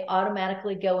magnet, they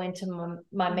automatically go into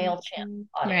my MailChimp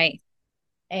audience. Right.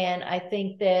 And I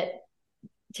think that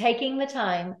taking the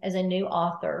time as a new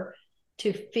author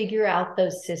to figure out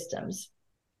those systems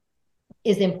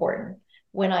is important.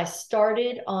 When I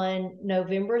started on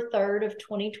November 3rd of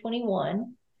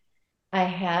 2021, I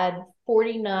had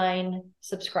 49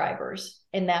 subscribers.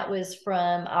 And that was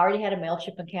from, I already had a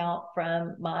MailChimp account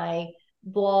from my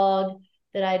blog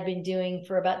that I'd been doing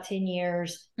for about 10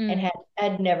 years and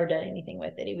had never done anything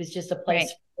with it. It was just a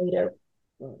place for me to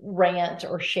rant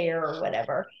or share or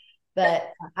whatever. But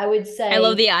I would say, I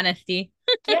love the honesty.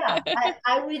 yeah,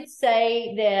 I would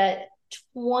say that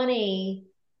 20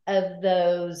 of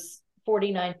those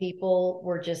 49 people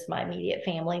were just my immediate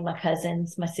family, my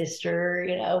cousins, my sister,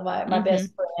 my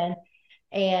best friend.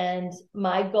 And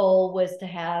my goal was to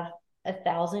have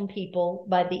 1,000 people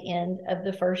by the end of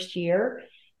the first year.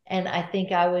 And I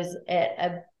think I was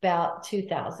at about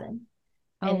 2,000.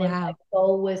 Oh, And then my wow.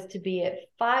 goal was to be at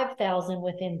 5,000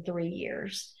 within 3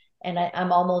 years. And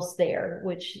I'm almost there,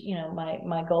 which,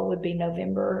 my goal would be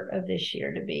November of this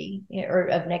year to be, or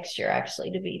of next year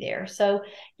actually to be there. So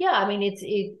yeah, I mean,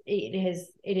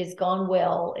 it has gone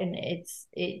well and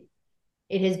it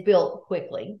has built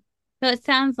quickly. So it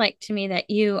sounds like to me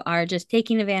that you are just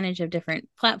taking advantage of different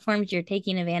platforms. You're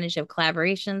taking advantage of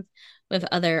collaborations with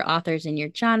other authors in your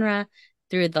genre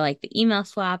through the email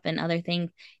swap and other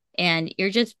things. And you're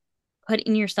just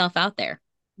putting yourself out there.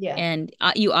 Yeah. And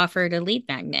you offered a lead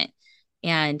magnet.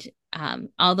 And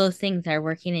all those things are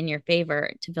working in your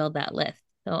favor to build that list.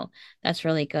 So that's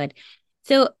really good.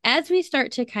 So as we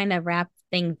start to kind of wrap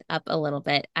things up a little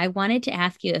bit, I wanted to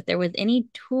ask you if there was any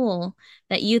tool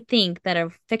that you think that a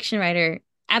fiction writer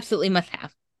absolutely must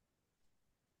have.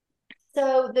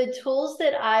 So the tools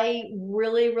that I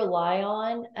really rely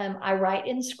on, I write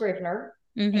in Scrivener.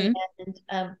 Mm-hmm.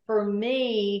 And for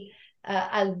me,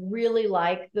 I really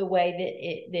like the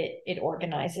way that it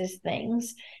organizes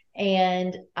things.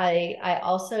 And I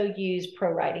also use Pro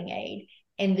Writing Aid,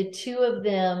 and the two of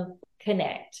them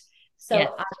connect. So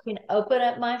Yes. I can open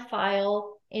up my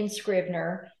file in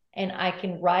Scrivener and I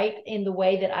can write in the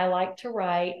way that I like to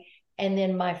write. And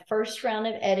then my first round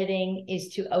of editing is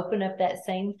to open up that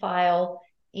same file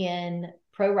in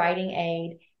Pro Writing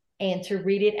Aid and to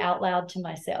read it out loud to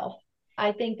myself.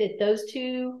 I think that those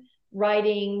two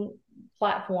writing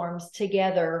platforms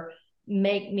together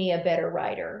make me a better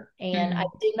writer. And I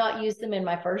did not use them in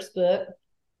my first book.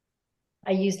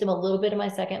 I used them a little bit in my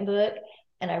second book,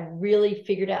 and I really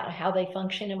figured out how they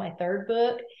function in my third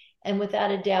book. And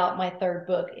without a doubt, my third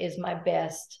book is my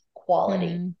best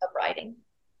quality of writing.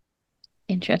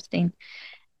 Interesting.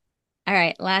 All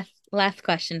right, last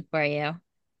question for you.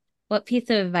 What piece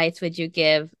of advice would you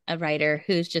give a writer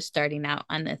who's just starting out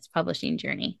on this publishing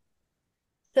journey?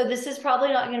 So this is probably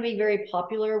not going to be very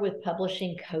popular with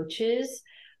publishing coaches,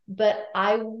 but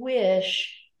I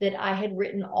wish that I had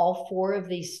written all four of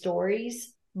these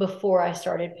stories before I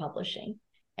started publishing.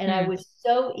 And I was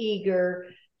so eager,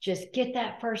 just get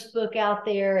that first book out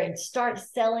there and start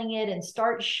selling it and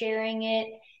start sharing it.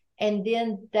 And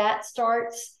then that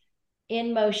starts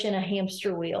in motion a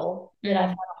hamster wheel that I've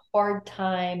had a hard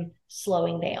time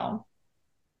slowing down.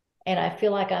 And I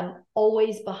feel like I'm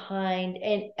always behind.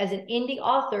 And as an indie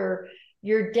author,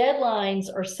 your deadlines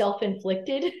are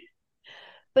self-inflicted,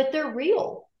 but they're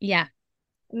real. Yeah.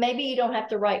 Maybe you don't have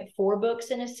to write 4 books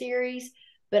in a series,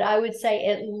 but I would say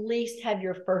at least have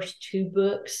your first 2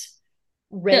 books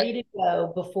So, ready to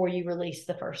go before you release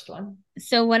the first one.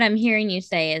 so what I'm hearing you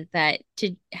say is that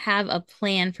to have a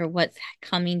plan for what's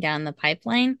coming down the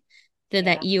pipeline so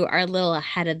that Yeah. you are a little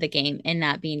ahead of the game and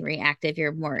not being reactive,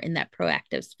 you're more in that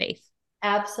proactive space.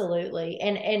 Absolutely.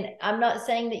 And I'm not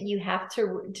saying that you have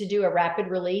to do a rapid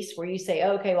release where you say,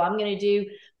 okay, well, I'm going to do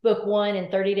book 1 and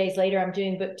 30 days later I'm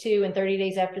doing book 2 and 30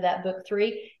 days after that book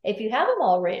 3. If you have them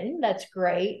all written, that's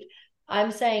great.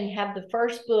 I'm saying have the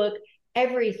first book,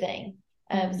 everything.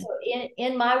 Mm. So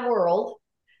in my world,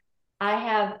 I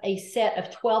have a set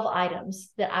of 12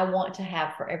 items that I want to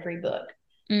have for every book.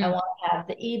 I Mm. want to have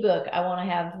the ebook. I want to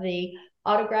have the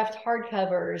autographed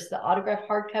hardcovers. The autographed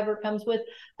hardcover comes with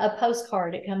a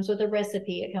postcard. It comes with a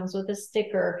recipe. It comes with a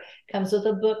sticker. It comes with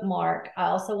a bookmark. I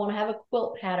also want to have a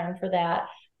quilt pattern for that.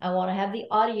 I want to have the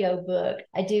audio book.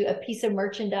 I do a piece of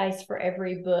merchandise for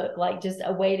every book, like just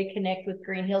a way to connect with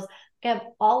Green Hills. I have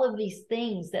all of these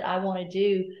things that I want to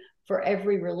do for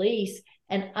every release.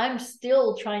 And I'm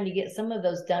still trying to get some of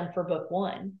those done for book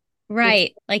 1, which,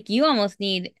 Right. Like you almost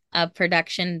need a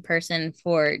production person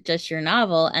for just your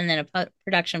novel and then a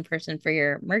production person for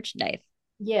your merchandise.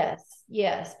 yes,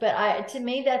 yes. But to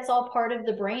me, that's all part of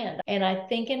the brand. And I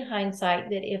think in hindsight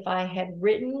that if I had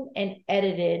written and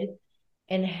edited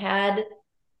and had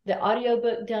the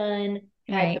audiobook done,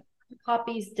 had Right. the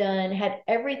copies done, had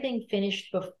everything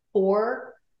finished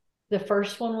before the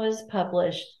first one was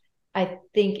published, I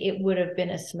think it would have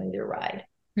been a smoother ride.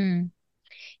 Hmm.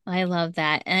 I love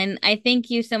that. And I thank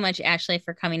you so much, Ashley,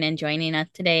 for coming and joining us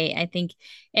today. I think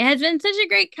it has been such a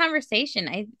great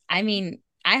conversation. I mean,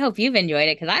 I hope you've enjoyed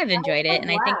it because I've enjoyed I it. had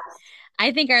a And blast.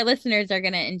 I think our listeners are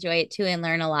going to enjoy it too and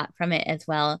learn a lot from it as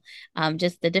well.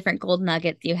 Just the different gold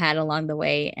nuggets you had along the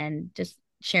way and just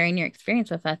sharing your experience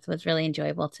with us was really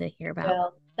enjoyable to hear about.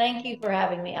 Well, thank you for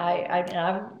having me. I've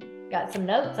got some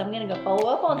notes. I'm going to go follow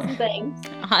up on some things.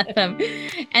 Awesome.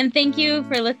 And thank you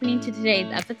for listening to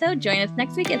today's episode. Join us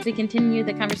next week as we continue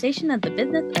the conversation of the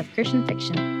business of Christian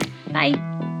fiction. Bye.